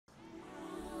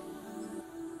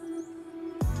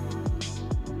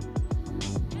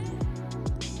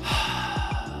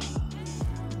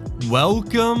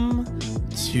Welcome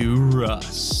to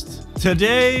Rust.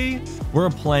 Today, we're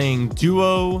playing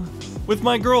duo with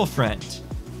my girlfriend.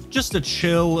 Just a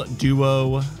chill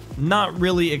duo. Not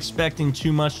really expecting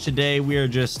too much today. We are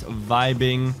just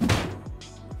vibing.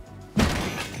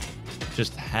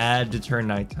 Just had to turn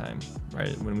nighttime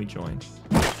right when we joined.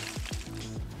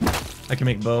 I can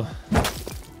make bow.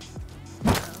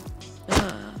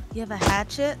 You have a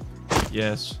hatchet?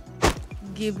 Yes.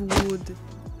 Give wood.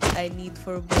 I need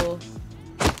for bow.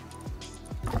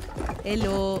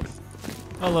 Hello.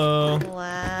 Hello.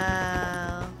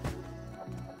 Wow.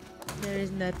 There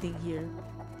is nothing here.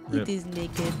 Rip. It is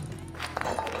naked.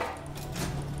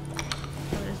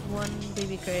 There's one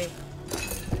baby crate.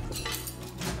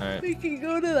 Alright. We can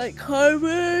go to like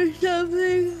harbor or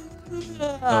something.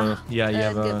 Oh, yeah, you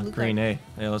have get a blue green card.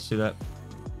 A. Yeah, let's do that.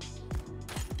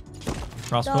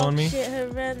 Crossbow Dog on me. shit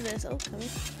horrendous. Okay.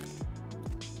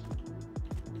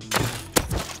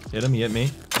 Hit him, he hit me.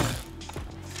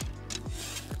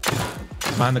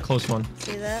 Behind the close one.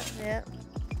 See that? Yeah.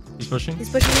 He's pushing. He's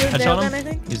pushing you with nail Headshot gun, him. I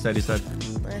think. He's dead, he's dead.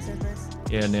 Nice, nice.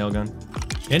 Yeah, nail gun.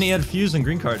 And he had fuse and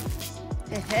green card.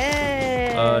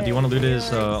 Hey. Do you want to loot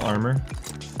his armor?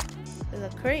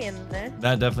 There's a crate in there.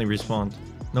 That definitely respawned.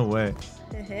 No way.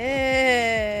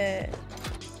 Hey.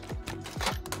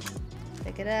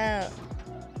 Check it out.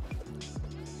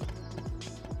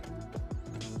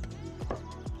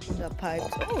 We got pipes.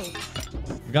 Oh,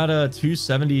 We got a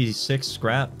 276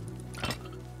 scrap.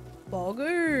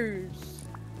 boggers.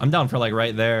 I'm down for like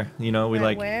right there. You know, we Right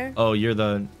like. where? Oh, you're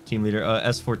the team leader.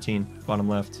 S14, bottom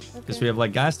left. Because Okay. we have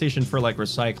like gas station for like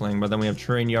recycling, but then we have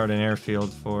train yard and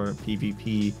airfield for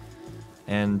PvP,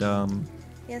 and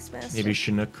Yes, master. maybe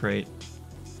Chinook crate.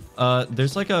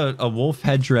 There's like a wolf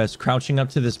headdress crouching up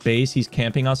to this base. He's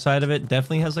camping outside of it.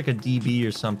 Definitely has like a DB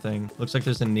or something. Looks like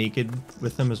there's a naked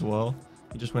with him as well.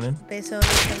 He just went in. Base owner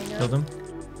coming up. Killed him.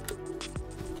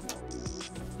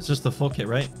 It's just the full kit,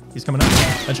 right? He's coming up.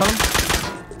 I shot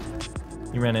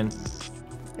him. He ran in.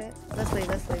 Okay, let's leave.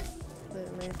 Let's leave.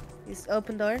 Leave. He's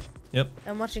open door. Yep.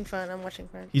 I'm watching front. I'm watching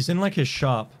front. He's in like his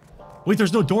shop. Wait,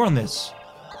 there's no door on this.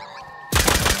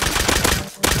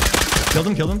 Killed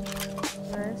him, killed him.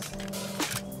 Nice.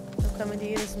 I'm coming to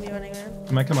you. This is me running around.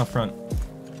 He might come up front.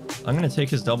 I'm gonna take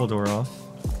his double door off.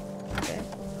 Okay.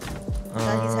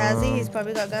 He's hazy. He's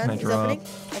probably got gun. Can I He's drop? opening.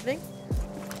 Opening.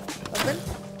 Open.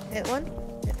 Hit one.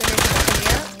 Hit the next one coming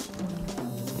out.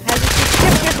 Hazy.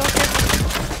 Careful.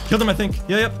 Killed him, I think.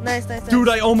 Yeah, yep. Nice, nice, nice. Dude,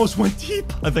 I almost went deep.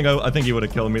 I think he would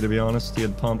have killed me, to be honest. He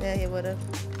had pump. Yeah, he would have.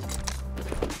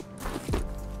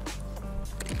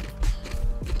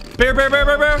 Bear.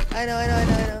 I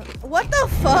know. What the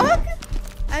fuck?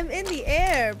 I'm in the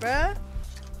air, bruh.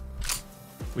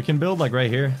 We can build like right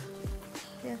here.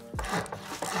 Yeah.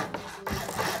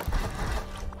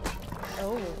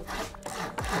 Oh.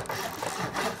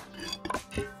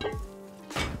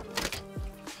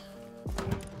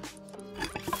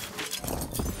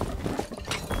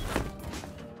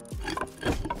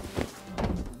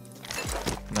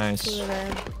 Nice. Look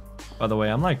at that. By the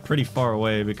way, I'm like pretty far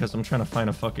away because I'm trying to find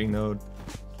a fucking node.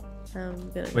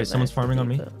 I'm gonna go Wait, someone's back to farming on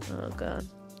me? depot. Oh god.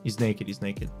 He's naked.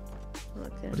 Okay.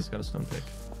 But he's got a stone pick.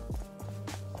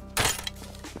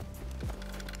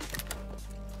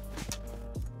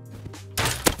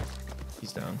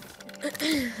 He's down.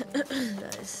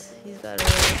 Nice. He's got a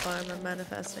little farm. I'm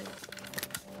manifesting.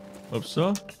 Hope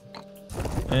so.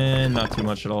 And not too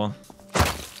much at all.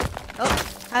 Oh,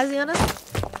 how's he on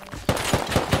us?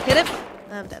 Hit him.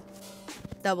 I'm dead.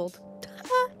 Doubled.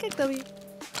 Kick W.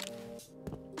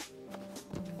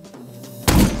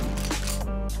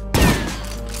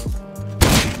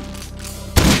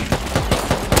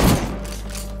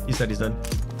 He's dead. He's dead.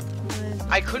 Nice.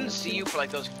 I couldn't see you for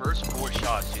like those first 4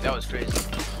 shots, dude. That was crazy.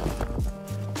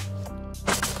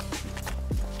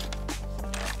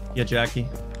 Yeah, Jackie.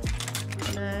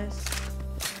 Nice.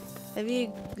 Have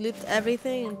you looped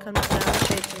everything and come down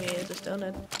straight to me? Just don't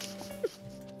it.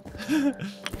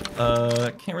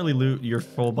 Can't really loot your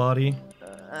full body.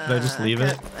 Should I just leave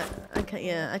it? I can't.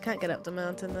 Yeah, I can't get up the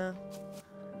mountain though.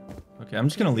 Okay, I'm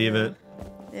just gonna leave it.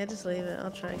 Yeah, just leave it.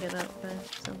 I'll try and get up there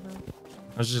somehow.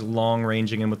 I was just long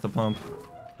ranging him with the pump.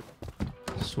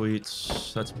 Sweet.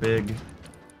 That's big.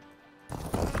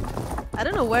 I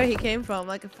don't know where he came from.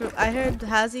 Like, I heard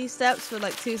Hazy steps for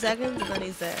like 2 seconds and then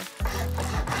he's there.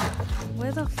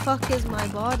 Where the fuck is my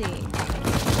body?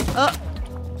 Oh!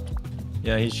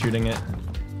 Yeah, he's shooting it.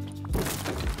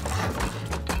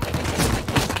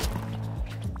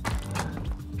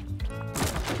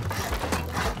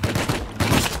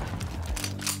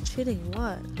 Shooting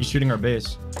what? He's shooting our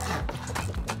base.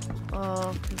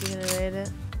 Oh, is he gonna raid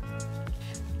it?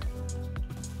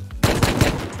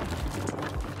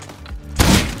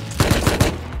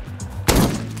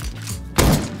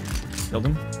 Killed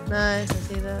him. Nice, I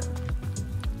see that.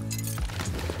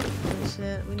 Holy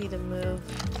shit, we need to move.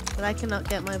 But I cannot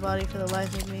get my body for the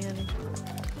life of me, honey.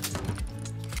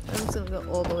 I'm just gonna go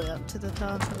all the way up to the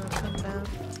top and then come down.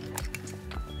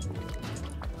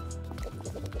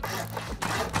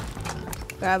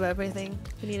 Grab everything.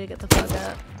 We need to get the fuck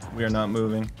out. We are not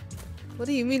moving. What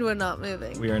do you mean we're not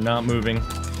moving? We are not moving. We're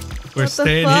What the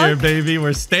staying fuck? here, baby.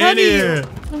 We're staying Honey, here.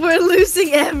 we're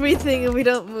losing everything and we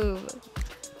don't move.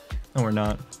 No, we're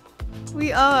not.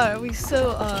 We are. We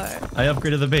so are. I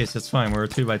upgraded the base. It's fine. We're a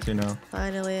 2x2 now.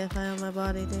 Finally, I found my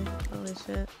body, dude. Holy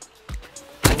shit.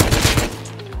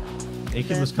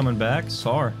 Naked was coming back.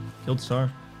 Sar. Killed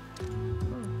Sar.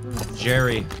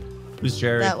 Jerry. Who's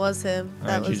Jerry? That was him.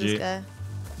 That Alright, was GG. this guy.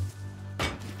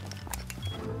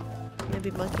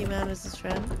 Maybe Monkey Man was his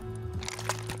friend.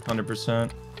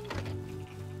 100%.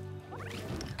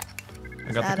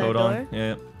 I got At the our code on. door?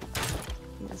 Yeah.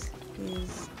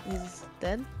 He's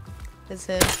dead? It's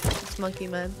him. It's Monkey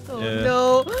Man. Oh Yeah.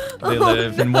 no. They Oh,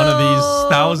 live in one of these no.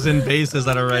 1,000 bases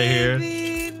that are right here.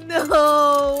 Baby,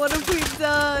 no. What have we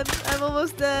done? I'm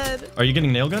almost dead. Are you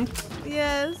getting nail gunned?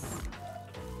 Yes.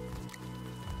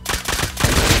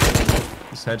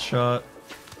 This headshot.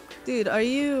 Dude, are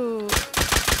you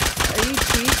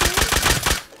cheating?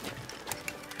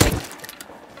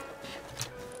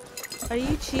 Are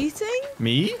you cheating?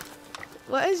 Me?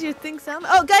 What is your thing sound?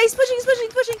 Oh, guys, he's pushing, he's pushing,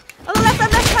 he's pushing. On the left,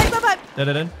 pipe.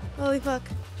 Dead. Holy fuck.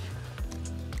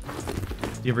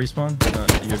 Do you have respawn?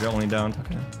 You're only down.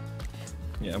 Okay.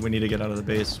 Yeah, we need to get out of the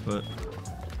base, but...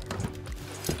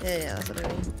 Yeah, that's what I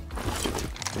mean.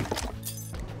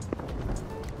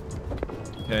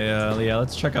 Okay, yeah,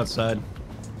 let's check outside.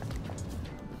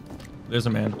 There's a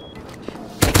man.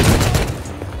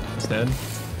 He's dead.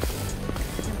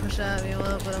 You can push out if you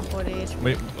want, but I'm 40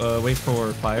 HP. Wait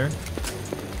for fire.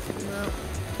 No.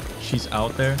 She's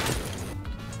out there.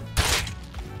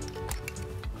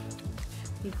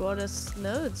 He brought us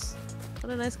nodes.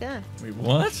 What a nice guy. Wait,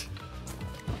 what?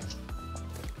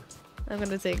 I'm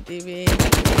gonna take DB.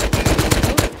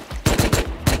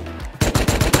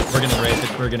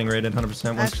 We're getting raided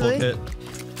 100%. One's full Actually? kit.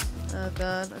 Oh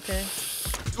god, okay.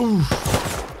 Ooh.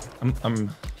 I'm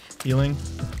healing.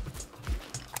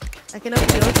 I can open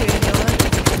doors for you, you know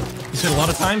what? You said a lot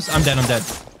of times? I'm dead.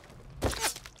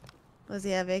 Does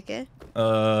he have AK?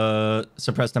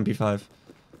 Suppressed MP5.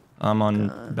 I'm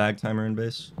on bag timer in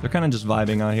base. They're kind of just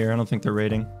vibing out here. I don't think they're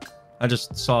raiding. I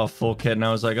just saw a full kit and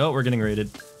I was like, oh, we're getting raided.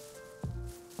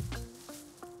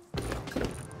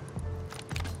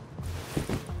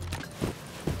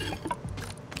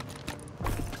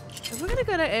 If we're gonna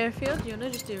go to airfield, you wanna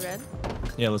just do red?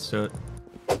 Yeah, let's do it.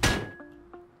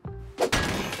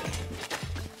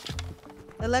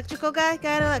 Electrical guy?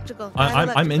 Guy in electrical.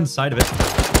 I'm inside of it.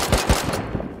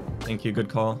 Thank you. Good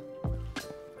call.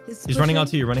 He's running out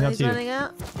to you. Running out to you. He's running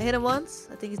out. I hit him once.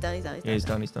 I think he's down. Yeah, he's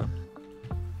down.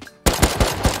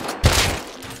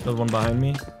 There's one behind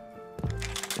me.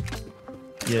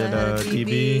 Yeah, the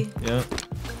DB. Yeah.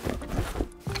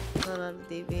 Not on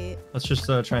DB. Let's just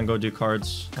try and go do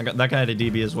cards. I got that guy at a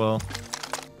DB as well.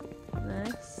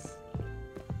 Nice.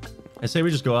 I say we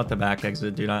just go out the back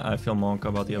exit, dude. I feel monk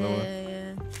about the other one. Yeah.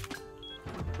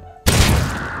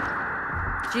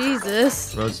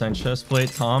 Jesus. Road sign chest plate,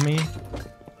 Tommy.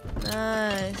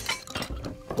 Nice.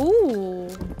 Ooh.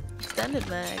 Extended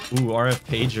mag. Ooh, RF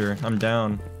pager. I'm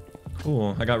down.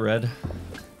 Cool. I got red.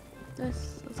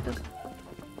 Nice. Let's go.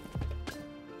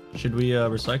 Should we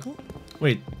recycle?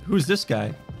 Wait, who's this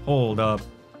guy? Hold up.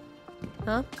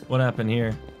 Huh? What happened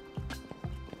here?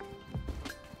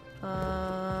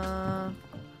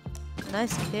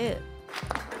 Nice kit.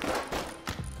 Look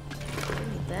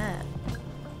at that.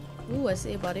 Ooh, I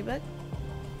see a body bag.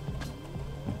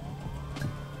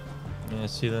 Yeah, I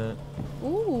see that.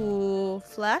 Ooh,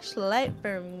 flashlight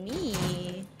for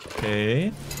me.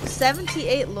 Okay.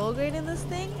 78 low grade in this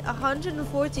thing.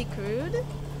 140 crude.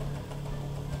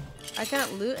 I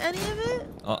can't loot any of it.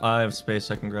 I have space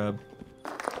I can grab.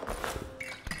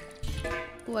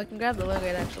 Ooh, I can grab the low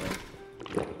grade actually.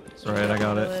 It's alright, I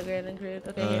got it. Low grade and crude.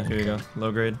 Okay, Here you go.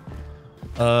 Low grade.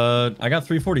 I got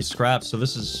 340 scraps, so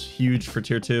this is huge for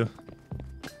tier 2.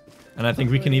 And I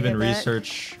think we can even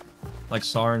research like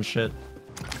SAR and shit.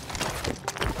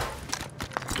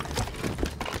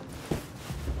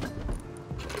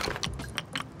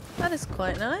 That is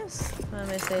quite nice. If I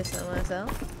may say so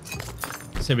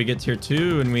myself. Say we get tier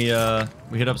 2 and we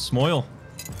hit up Smoil.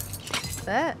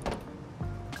 Bet.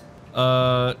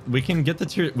 We can get a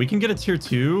tier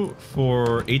 2 for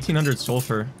 1800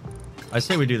 sulfur. I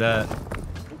say we do that.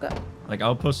 Okay. Like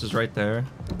outpost is right there.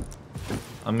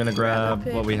 I'm gonna grab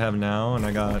what we have now, and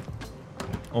I got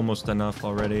almost enough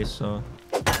already, so.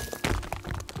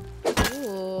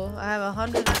 Ooh, I have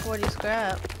 140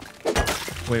 scrap.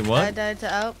 Wait, what? I died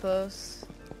to outposts.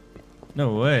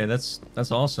 No way, that's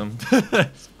awesome.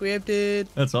 Scripted.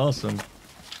 That's awesome.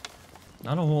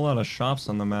 Not a whole lot of shops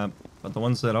on the map, but the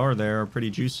ones that are there are pretty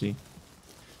juicy.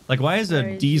 Like, why is a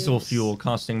Very diesel juice. fuel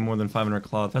costing more than 500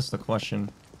 cloth? That's the question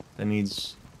that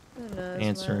needs Who knows,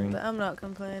 answering. man, but I'm not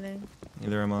complaining.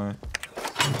 Neither am I.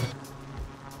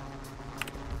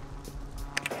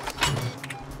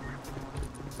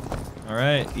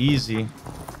 Alright, easy.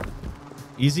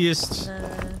 Easiest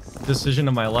Nice. decision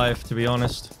of my life, to be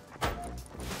honest.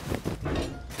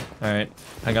 Alright,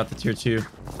 I got the tier 2.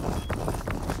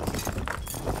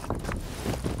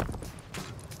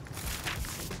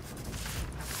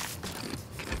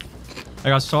 I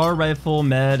got SAR rifle,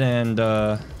 med, and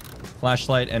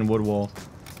flashlight and wood wall.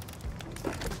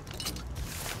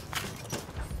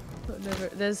 Whatever.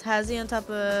 There's Hazy on top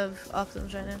of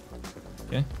Optimus right now.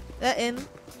 Okay. That in,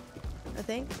 I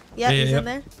think. Yeah, Yeah, he's yeah. in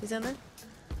there. He's in there.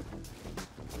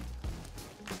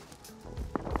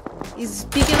 He's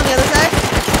peeking on the other side.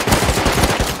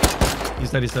 He's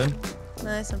dead, he's dead.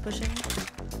 Nice, I'm pushing.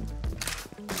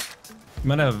 You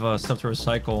might have stuff to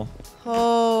recycle.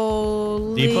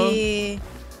 Holy.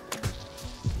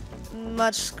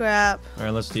 Much scrap.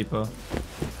 Alright, let's depot.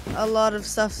 A lot of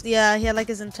stuff. Yeah, he had like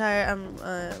his entire.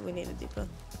 We need a depot.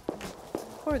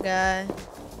 Poor guy.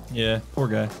 Yeah, poor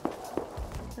guy.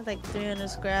 Had like 300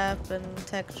 scrap and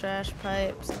tech trash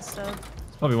pipes and stuff.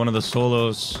 It's probably one of the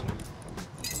solos.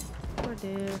 Poor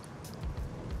dude.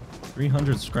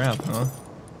 300 scrap, huh?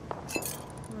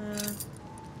 Yeah,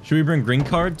 Should we bring green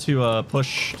card to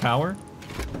push tower?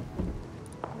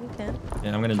 we can.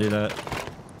 Yeah, I'm gonna do that.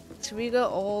 Should we go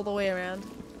all the way around?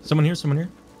 Someone here, someone here.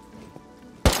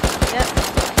 Yep.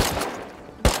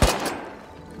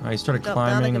 He started Drop down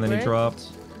climbing like and a then he brick. dropped.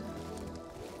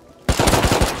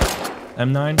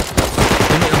 M9.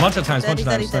 A bunch of times, Dead, bunch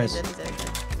of he's times. dead, Nice. he's dead, he's dead, he's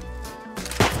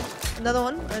dead. Another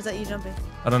one, or is that you jumping?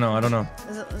 I don't know, I don't know.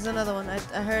 There's another one. I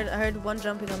heard one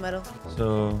jumping on metal.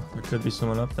 So there could be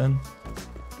someone up then.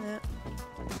 Yeah.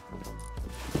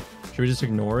 Should we just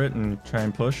ignore it and try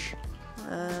and push?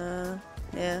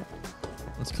 Yeah.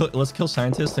 Let's kill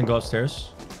scientists and go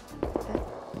upstairs. Okay.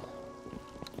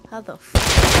 How the f?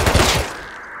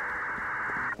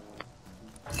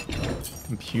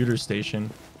 Computer station.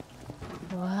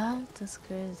 What? That's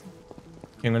crazy.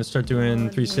 Okay, I'm gonna start doing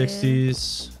Oh,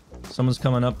 360s. Someone's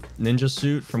coming up ninja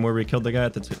suit from where we killed the guy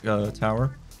at the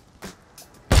tower.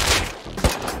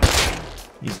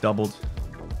 He's doubled.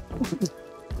 Do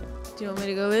you want me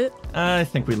to go with it? I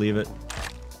think we leave it.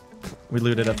 We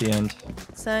loot it at the end.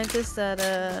 Scientist at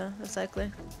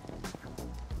recycler.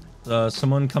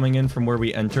 Someone coming in from where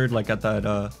we entered, like at that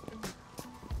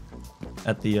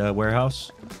at the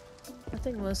warehouse. I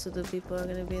think most of the people are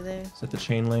gonna be there. Is that the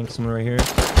chain link? Someone right here.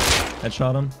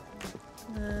 Headshot him.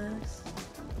 Nice.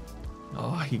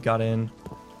 Oh, he got in.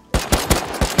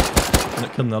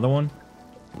 Killed another one.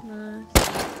 Nice.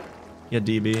 Yeah,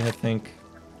 DB, I think.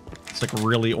 It's like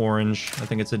really orange. I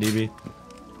think it's a DB.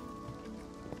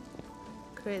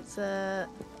 Creates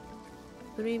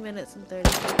 3 minutes and 30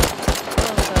 seconds.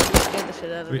 Oh my god, you scared the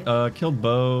shit out of me. Killed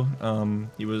Bo.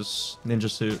 He was ninja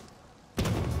suit.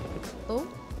 Oh.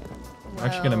 I'm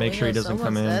actually gonna make we sure he know doesn't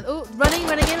come someone's in. dead. Oh, running in.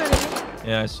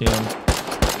 Yeah, I see him.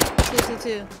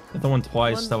 2. Hit the one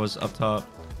twice One- that was up top.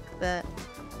 Bet.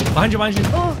 Behind you, behind you.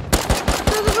 Oh!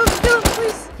 Go, kill him,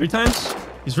 please! 3 times.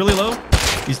 He's really low.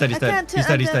 He's dead, he's I dead. can't He's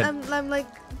dead, he's dead. I'm like.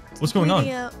 What's going on?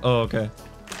 bleeding out. Oh, okay.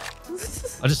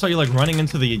 I just saw you like running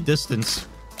into the distance.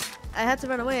 I had to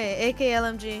run away. AK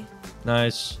LMG.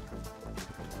 Nice.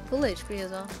 Full HP as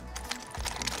well.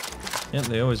 Yeah,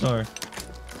 they always are.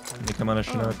 When they come out of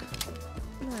Chinook.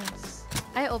 Nice.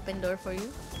 I opened door for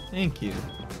you. Thank you.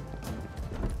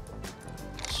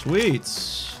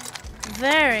 Sweets.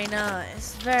 Very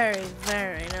nice. Very,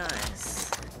 very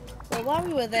nice. Well, while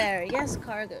we were there, yes,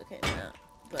 cargo came out.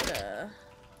 But,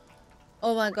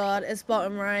 oh my god, it's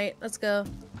bottom right. Let's go.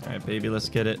 Alright, baby, let's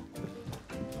get it.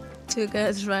 2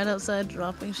 guys right outside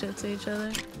dropping shit to each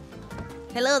other.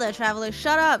 Hello there, traveler.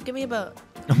 Shut up. Give me a boat.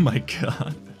 Oh my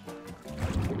god.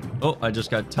 Oh, I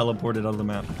just got teleported out of the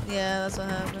map. Yeah, that's what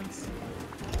happens.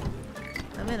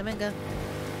 I'm in, go.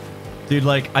 Dude,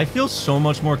 like, I feel so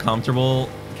much more comfortable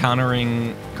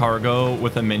countering cargo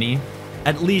with a mini.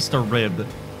 At least a rib.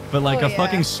 But like Oh, a yeah.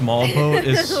 fucking small boat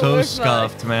is so We're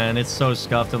scuffed, fucked. man. It's so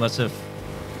scuffed unless if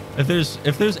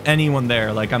there's anyone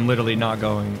there, like I'm literally not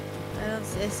going. I don't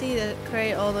see. I see the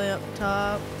crate all the way up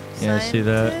top. Yeah, I see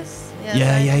that. Scientist? Yeah,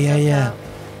 scientist up yeah. top.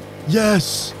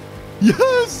 Yes!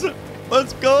 Yes!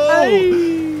 Let's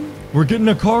go! We're getting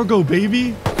a cargo,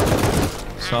 baby.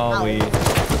 Sorry.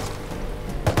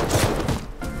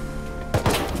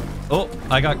 Oh,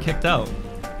 I got kicked out.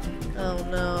 Oh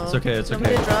no. It's okay. It's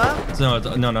Somebody okay. drop? No.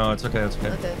 It's okay. It's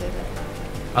okay. Okay.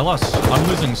 I'm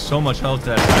losing so much health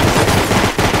that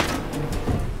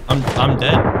I'm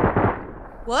dead.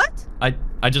 What? I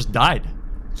just died.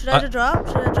 Should I drop?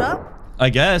 Should I drop? I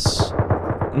guess.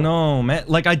 No, man.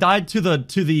 Like I died to the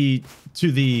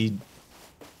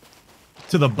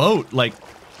boat, like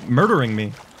murdering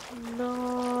me.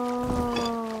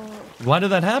 No. Why did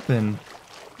that happen?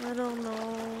 I don't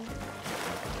know.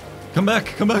 Come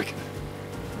back. I'm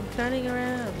turning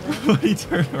around. Why you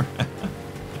turn around?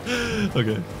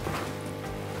 Okay.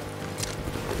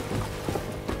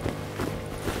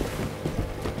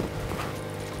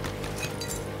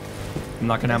 I'm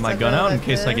not gonna have my gun out in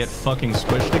case I get fucking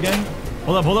squished again.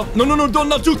 Hold up. No, don't,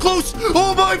 not too close.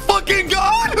 Oh my fucking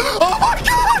god! Oh my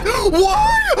god!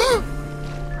 Why?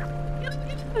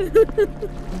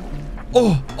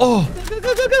 Oh. Go.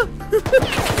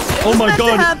 Oh my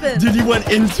god. Dude, you went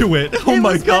into it. Oh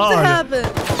my god. It was meant to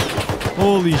happen.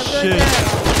 Holy shit.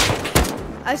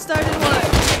 I started one.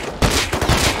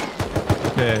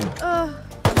 Okay. Oh,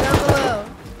 I'm down below.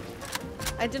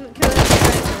 I didn't kill any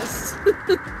scientists.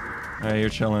 Alright, you're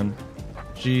chilling.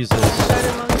 Jesus.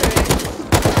 Started one grade.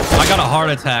 I got a heart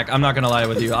attack. I'm not gonna lie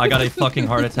with you. I got a fucking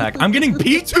heart attack. I'm getting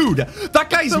P2'd. That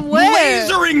guy's From where?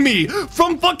 lasering me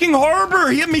from fucking Harbor.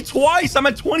 He hit me twice. I'm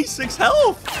at 26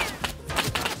 health.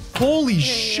 Holy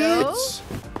shit. Go.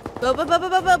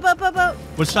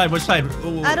 Which side?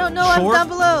 I don't know. Short? I'm down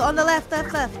below. On the left.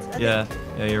 Yeah,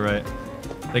 you're right.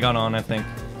 They got on, I think.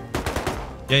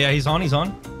 Yeah, he's on. He's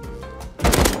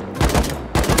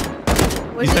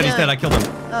dead. I killed him.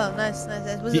 Oh, nice.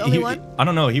 Was it only one? I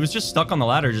don't know. He was just stuck on the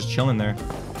ladder, just chilling there.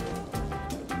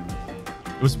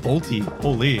 It was Bolty.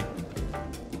 Holy.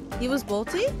 He was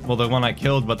Bolty? Well, the one I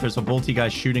killed, but there's a Bolty guy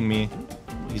shooting me.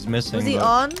 He's missing. Was he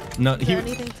on? No,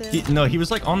 he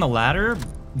was like on the ladder,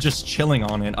 just chilling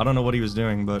on it. I don't know what he was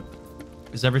doing, but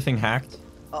is everything hacked?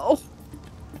 Oh.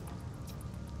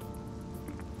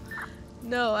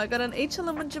 No, I got an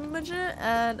HLM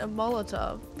and a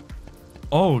Molotov.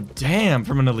 Oh, damn.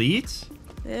 From an elite?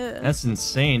 Yeah. That's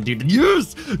insane, dude.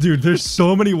 Yes! Dude, there's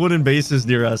so many wooden bases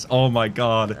near us. Oh my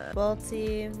god.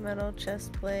 Bolty, metal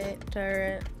chest plate,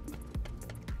 turret.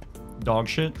 Dog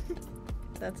shit?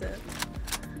 That's it.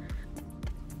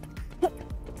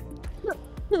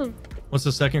 What's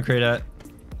the second crate at?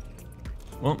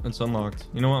 Well, it's unlocked.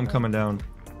 You know what? I'm coming down.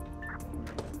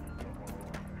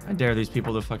 I dare these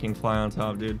people to fucking fly on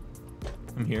top, dude.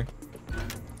 I'm here.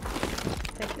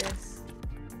 Take this.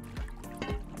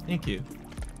 Thank you.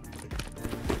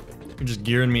 You're just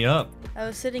gearing me up. I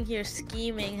was sitting here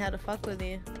scheming how to fuck with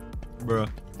you. Bruh.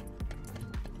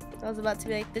 I was about to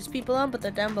be like, there's people on, but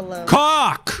they're down below.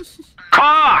 Cock!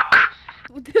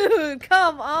 Dude,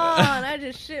 come on! I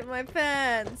just shit my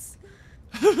pants.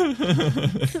 The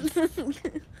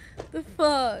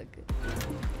fuck?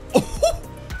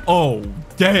 Oh,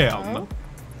 damn.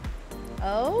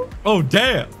 Oh? Oh,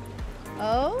 damn.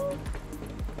 Oh?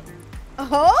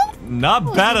 Oh?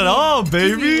 Not bad at all,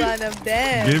 baby. Give me one of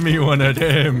them. Give me one of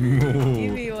them.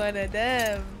 Give me one of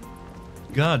them.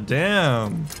 God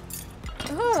damn.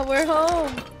 Oh, we're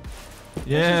home.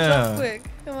 Yeah. Let's jump quick.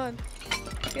 Come on.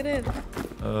 Get in.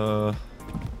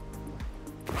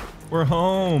 We're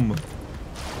home.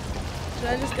 Should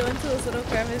I just go into this little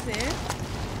crevice here?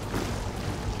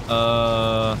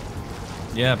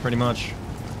 Yeah, pretty much.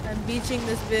 I'm beaching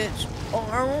this bitch.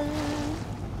 Oh.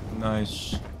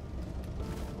 Nice.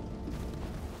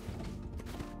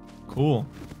 Cool.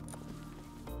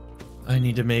 I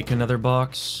need to make another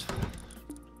box.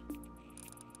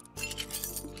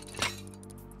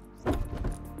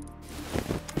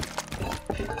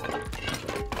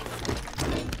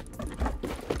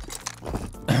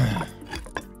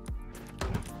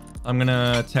 I'm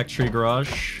gonna tech tree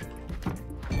garage.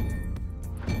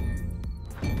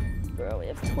 Bro, we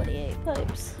have 28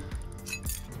 pipes.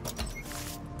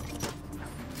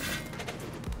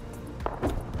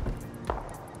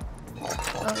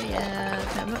 Oh yeah,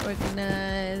 time to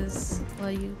organize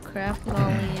while you craft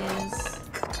mollies.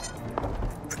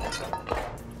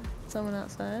 Someone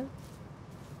outside?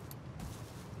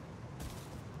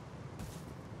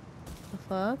 The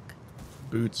fuck?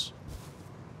 Boots.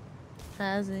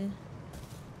 Has he?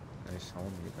 Nice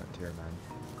home you got here, man.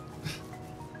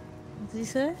 What did he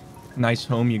say? Nice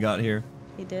home you got here.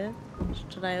 He did?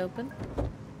 Should I open?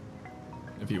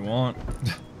 If you want.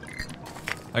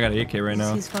 I got an AK right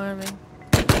now. He's farming.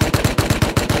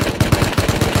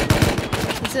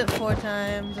 He's hit 4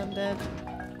 times. I'm dead.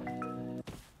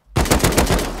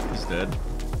 He's He's dead.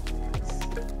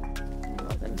 I'm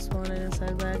not gonna spawn in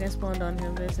inside bag. I spawned on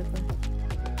him basically.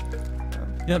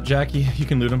 Yep, Jackie, you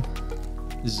can loot him.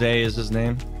 Zay is his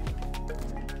name.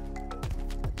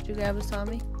 Did you grab his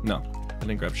Tommy? No, I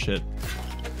didn't grab shit.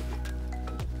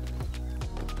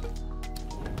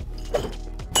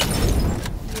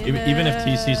 Even if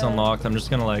TC's unlocked, I'm just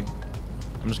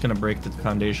gonna break the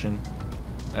foundation.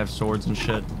 I have swords and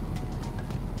shit.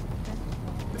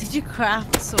 Did you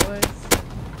craft swords?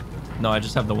 No, I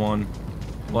just have the one.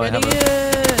 Well,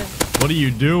 Idiot. What are you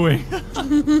doing?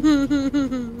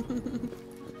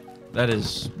 That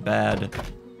is bad.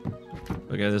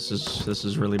 Okay, this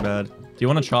is really bad. Do you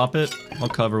want to chop it? I'll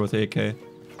cover with AK.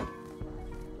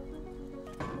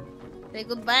 Say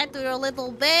goodbye to your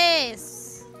little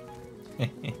base.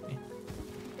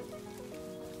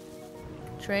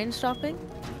 Train stopping?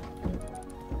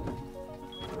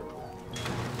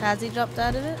 Has he dropped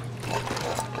out of it?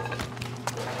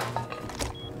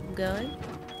 I'm going.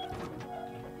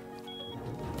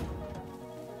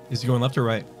 Is he going left or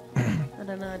right? I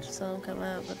don't know, I just saw him come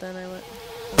out, but then I went.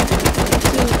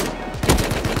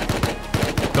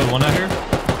 Go one out here.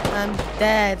 I'm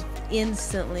dead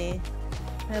instantly.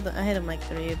 I hit him like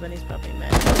 3, but he's probably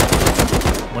mad.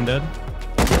 One dead.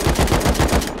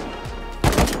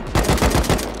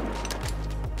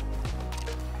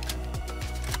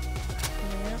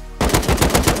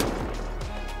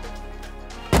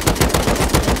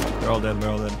 They're all dead. They're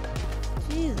all dead.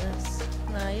 Jesus.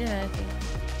 Nah, you're hacking.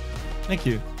 Thank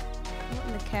you. What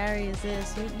in the carry is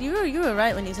this? You were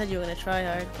right when you said you were gonna try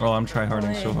hard. Oh, I'm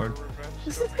try-harding so hard.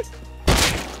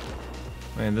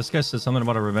 Man, this guy said something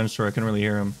about a revenge story. I couldn't really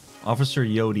hear him. Officer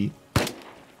Yodi.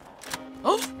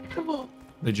 Oh, come on.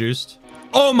 They juiced.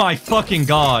 Oh my fucking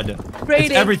god!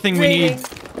 Raiding, it's everything we need.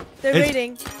 They're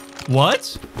raiding.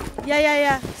 What?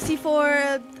 Yeah.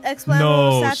 C4, X-Flammo,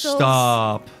 No, satchels.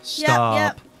 stop.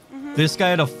 Yep. This guy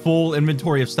had a full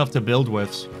inventory of stuff to build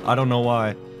with. I don't know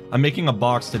why. I'm making a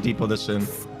box to depot this in.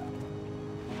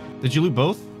 Did you loot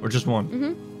both? Or just one?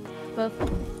 Mm-hmm. Both.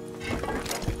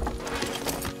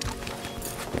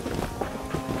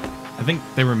 I think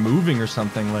they were moving or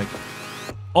something, like...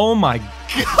 Oh my god!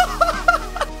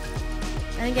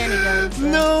 I didn't get any guns. So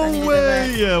No I need to go way!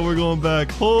 back. Yeah, we're going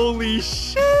back. Holy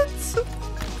shit!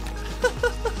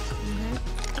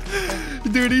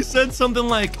 Dude, he said something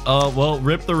like, well,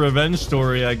 rip the revenge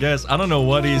story, I guess. I don't know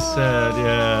what he said,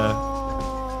 yeah.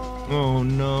 Oh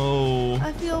no.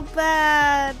 I feel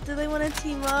bad. Do they want to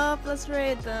team up? Let's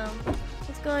raid them.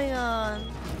 What's going on?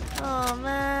 Oh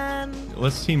man.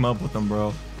 Let's team up with them,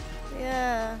 bro.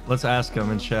 Yeah. Let's ask him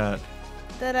in chat.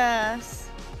 Dead ass.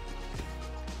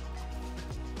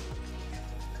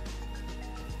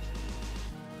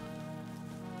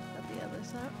 At the other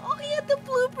side. Oh, he had the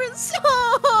blueprint song.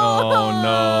 Oh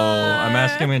no. I'm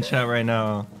asking him in chat right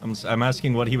now. I'm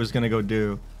asking what he was gonna go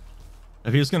do.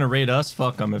 If he was gonna raid us,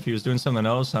 fuck him. If he was doing something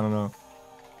else, I don't know.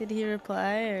 Did he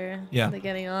reply or Yeah. are they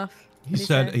getting off? I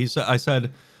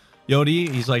said, Yodi,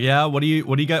 he's like, yeah, what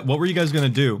were you guys gonna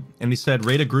do? And he said,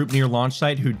 raid a group near launch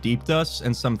site who deeped us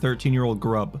and some 13-year-old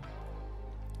grub.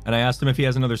 And I asked him if he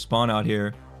has another spawn out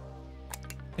here.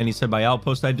 And he said, by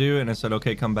outpost I do. And I said,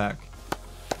 okay, come back.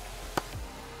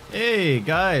 Hey,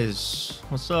 guys.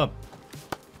 What's up?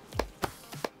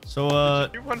 So,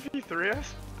 Did you 1v3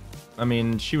 us? I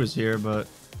mean, she was here, but...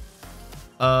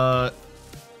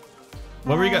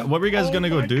 What were you guys gonna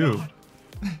go do?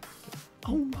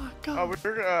 Oh my god. Oh,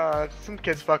 we're some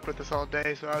kids fucked with us all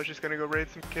day, so I was just gonna go raid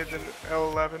some kids in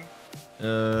L11.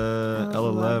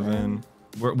 L11.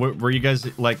 Were you guys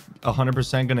like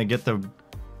 100% gonna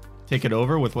take it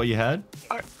over with what you had?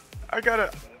 I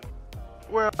gotta.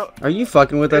 Well. Are you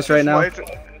fucking with us right now? It's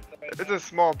a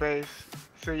small base,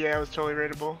 so yeah, it was totally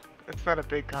raidable. It's not a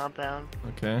big compound.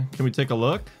 Okay. Can we take a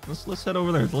look? Let's head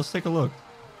over there. Let's take a look.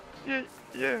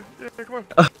 Yeah, come on.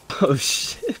 Oh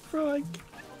shit, bro.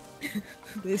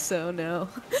 They so know.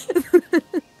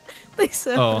 They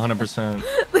so. Oh, 100%.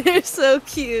 They're so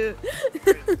cute.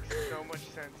 Makes so much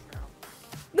sense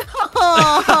now.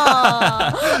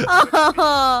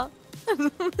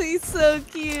 Aww. He's so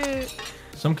cute.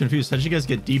 So I'm confused. How'd you guys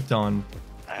get deeped on?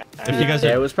 If you guys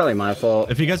Yeah, it was probably my fault.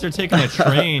 If you guys are taking a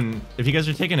train,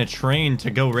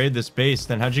 to go raid this base,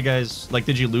 then how'd you guys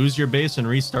did you lose your base and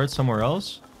restart somewhere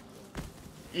else?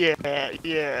 Yeah.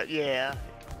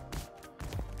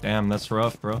 Damn, that's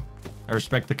rough, bro. I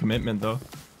respect the commitment though.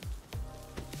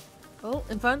 Oh,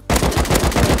 in front.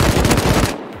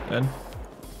 Dead.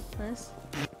 Nice.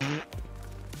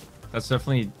 That's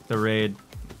definitely the raid.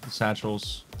 The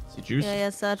satchels. See juice? Yeah,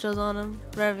 satchels on him.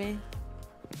 Revy.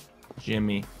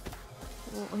 Jimmy.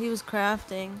 Well, he was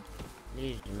crafting.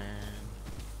 Man.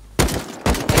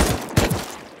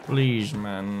 Please,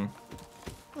 man.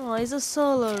 Oh, he's a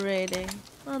solo rating.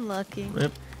 Unlucky.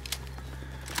 Rip.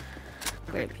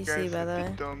 Great You PC, guys by the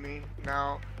way. didn't me.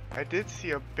 Now, I did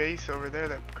see a base over there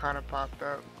that kind of popped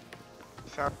up.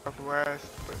 Southwest,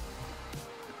 but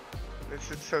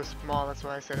it's so small, that's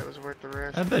why I said it was worth the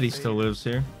risk. I bet he still lives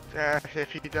here. Yeah,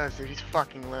 if he does, dude, he's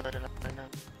fucking loaded right now.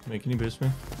 Wait, can you boost me?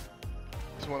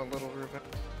 Just want a little Ruben.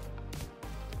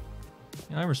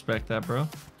 Yeah, I respect that, bro.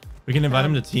 We can invite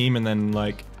him to team and then,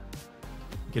 like,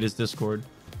 get his Discord.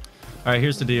 All right,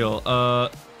 here's the deal.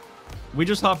 We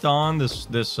just hopped on this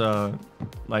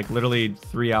like literally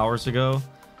 3 hours ago,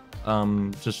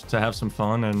 just to have some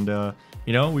fun, and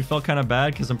you know, we felt kind of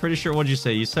bad because I'm pretty sure, what'd you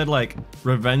say? You said like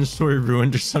revenge story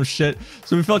ruined or some shit,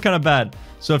 so we felt kind of bad.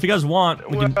 So if you guys want,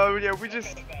 we can... yeah, we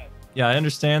just. Yeah, I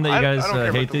understand that you guys I don't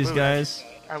care hate about the these loot. guys.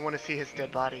 I want to see his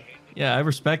dead body. Yeah, I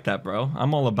respect that, bro.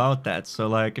 I'm all about that. So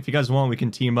like, if you guys want, we can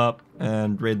team up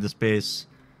and raid this base.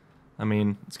 I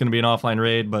mean, it's gonna be an offline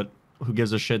raid, but who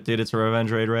gives a shit, dude? It's a revenge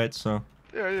raid, right? So.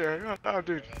 Yeah, oh,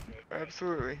 dude,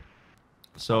 absolutely.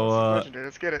 So Legendary.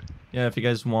 Let's get it. yeah, if you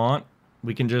guys want,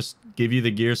 we can just give you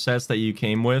the gear sets that you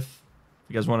came with. If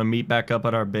you guys want to meet back up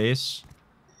at our base,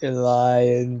 You're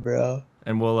lying, bro.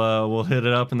 and we'll hit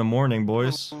it up in the morning,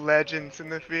 boys. Legends in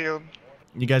the field.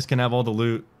 You guys can have all the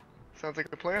loot. Sounds like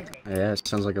a plan. Yeah, it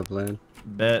sounds like a plan.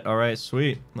 Bet. All right,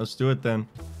 sweet. Let's do it then.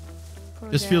 Poor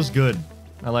This guy. feels good.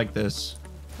 I like this.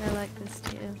 I like this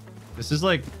too. This is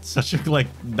like such a like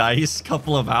nice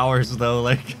couple of hours though.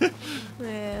 Like,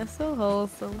 Yeah, so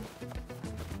wholesome.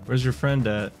 where's your friend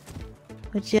at?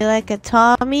 Would you like a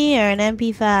Tommy or an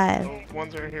MP5? Oh,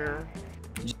 ones are here.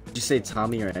 Did you say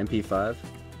Tommy or MP5?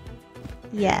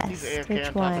 He's Yes. AFK Which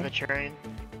on top of one? the train.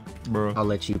 Bro, I'll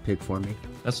let you pick for me.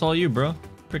 that's all you, bro.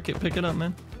 Pick it up,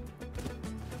 man.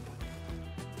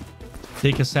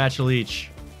 Take a satchel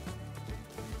each.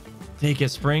 Take it,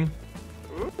 Spring.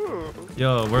 Ooh.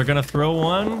 Yo, we're gonna throw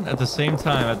one at the same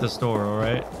time at the store, all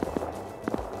right?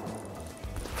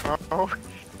 Oh.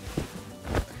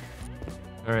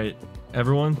 All right,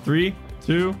 everyone, 3,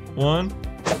 2, 1.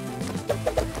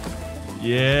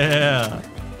 Yeah.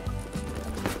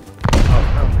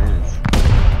 Oh man.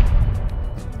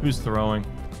 Who's throwing?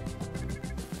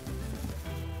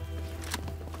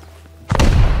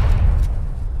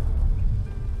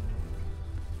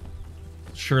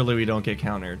 Surely we don't get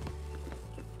countered.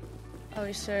 Oh,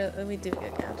 we sure we do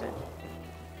get counted.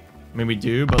 I mean, we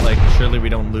do, but like, surely we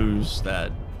don't lose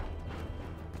that.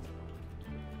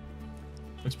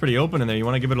 Looks pretty open in there. You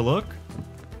want to give it a look?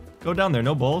 Go down there.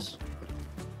 No balls.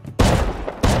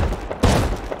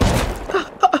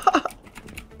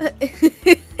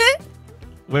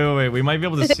 Wait. We might be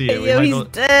able to see it. We Yo, might be he's able...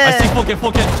 dead. I see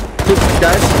full kit.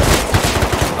 Guys,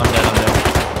 I'm dead.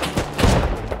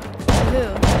 Who?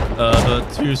 The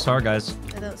 2 SAR guys.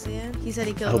 I don't see him. He said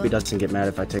he I killed hope he one. doesn't get mad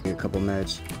if I take a couple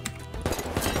meds.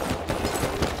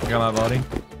 I got my body.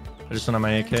 I just went on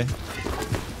my AK. I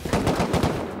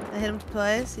hit him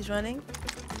twice. He's running.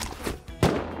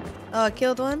 Oh, I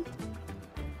killed one.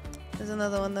 There's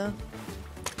another one though.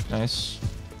 Nice.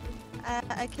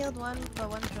 I killed one, but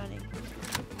one's running.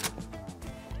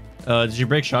 Did you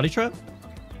break shoddy trap?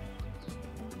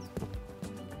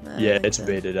 No, I Yeah, don't it's think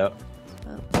so. baited up.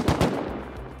 Oh.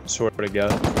 Swear to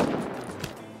God.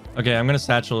 Okay, I'm gonna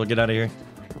satchel. Get out of here.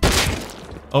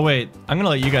 Oh wait, I'm gonna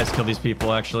let you guys kill these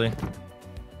people. Actually,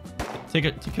 take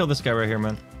it to kill this guy right here,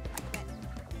 man.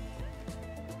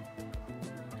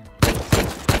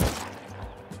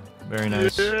 Very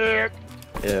nice. Yeah.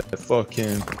 Yeah, fuck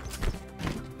him.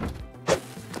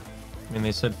 I mean,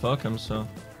 they said fuck him, so.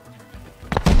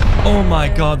 Oh my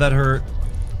god, that hurt.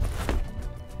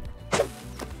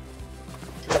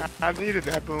 I needed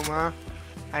that boom, huh?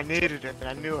 I needed it.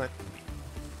 I knew it.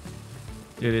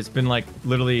 Dude, it's been like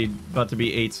literally about to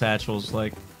be 8 satchels.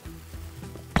 Like.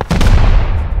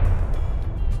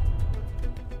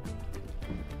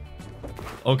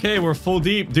 Okay, we're full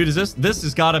deep. Dude, is this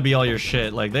has gotta be all your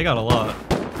shit. Like, they got a lot.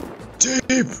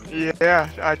 Deep! Yeah,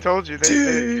 I told you.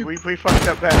 We fucked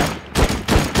up bad.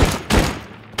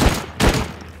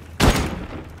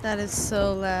 That is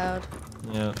so loud.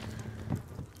 Yeah.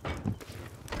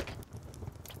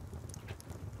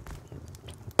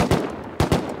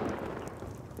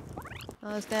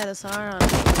 Oh, this guy had a SAR on him.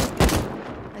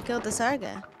 I killed the SAR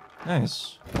guy.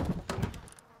 Nice.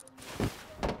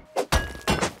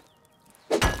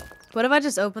 What if I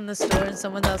just open the store and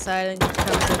someone's outside and comes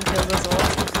in and kills us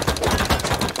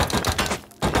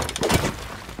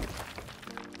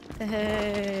all?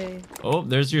 Hey. Oh,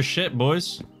 there's your shit,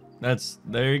 boys.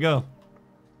 There you go.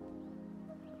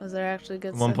 Was there actually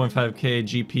good 1.5k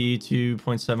GP,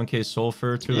 2.7k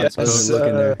sulfur, 2 Yes, let's go. Look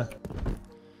in there.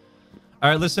 All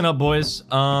right, listen up, boys.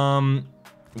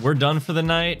 We're done for the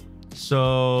night,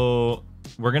 so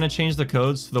we're gonna change the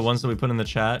codes to the ones that we put in the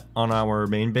chat on our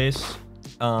main base.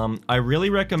 I really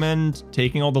recommend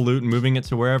taking all the loot and moving it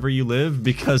to wherever you live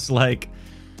because, like,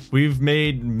 we've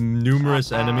made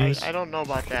numerous enemies. I don't know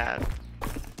about that.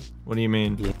 What do you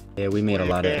mean? Yeah, we made a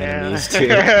lot of enemies too.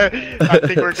 I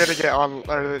think we're gonna get on.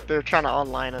 Or they're trying to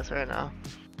online us right now.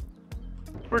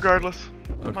 Regardless,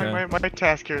 Okay. my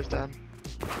task here is done.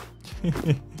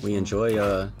 We enjoyed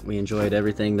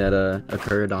everything that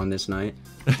occurred on this night.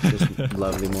 This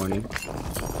lovely morning.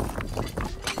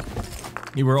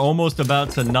 You were almost about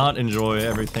to not enjoy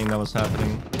everything that was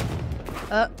happening.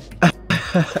 Yeah,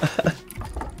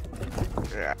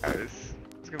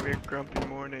 it's gonna be a grumpy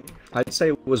morning. I'd say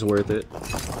it was worth it.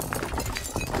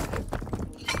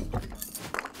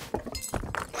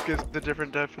 This gives the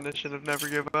different definition of never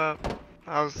give up.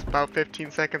 I was about 15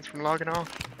 seconds from logging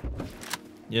off.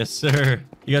 Yes, sir.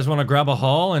 You guys want to grab a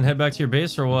haul and head back to your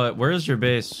base or what? Where is your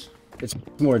base? It's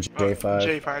more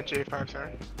J5. J5,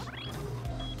 sorry.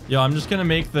 Yo, I'm just gonna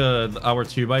make our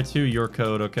 2x2 your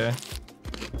code, okay?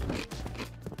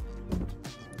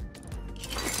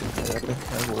 Yeah,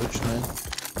 that works, man.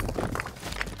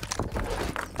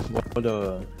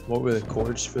 What were the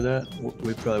chords for that?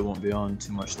 We probably won't be on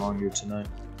too much longer tonight.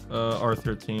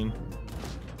 R13.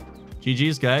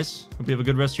 GG's, guys. Hope you have a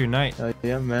good rest of your night.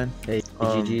 Yeah, man. Hey,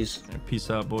 GG's.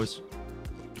 Peace out, boys.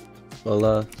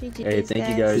 Well, GG's, hey, thank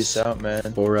you Peace guys out, man.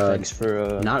 for Thanks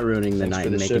for not ruining the night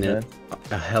and making it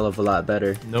a hell of a lot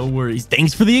better. No worries.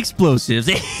 Thanks for the explosives.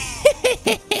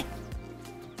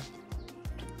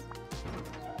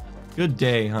 Good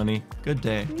day, honey. Good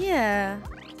day. Yeah.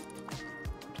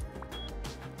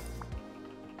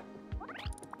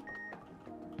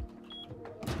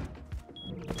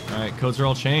 All right, codes are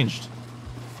all changed.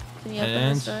 Can you open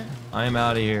And this door? I am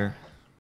out of here.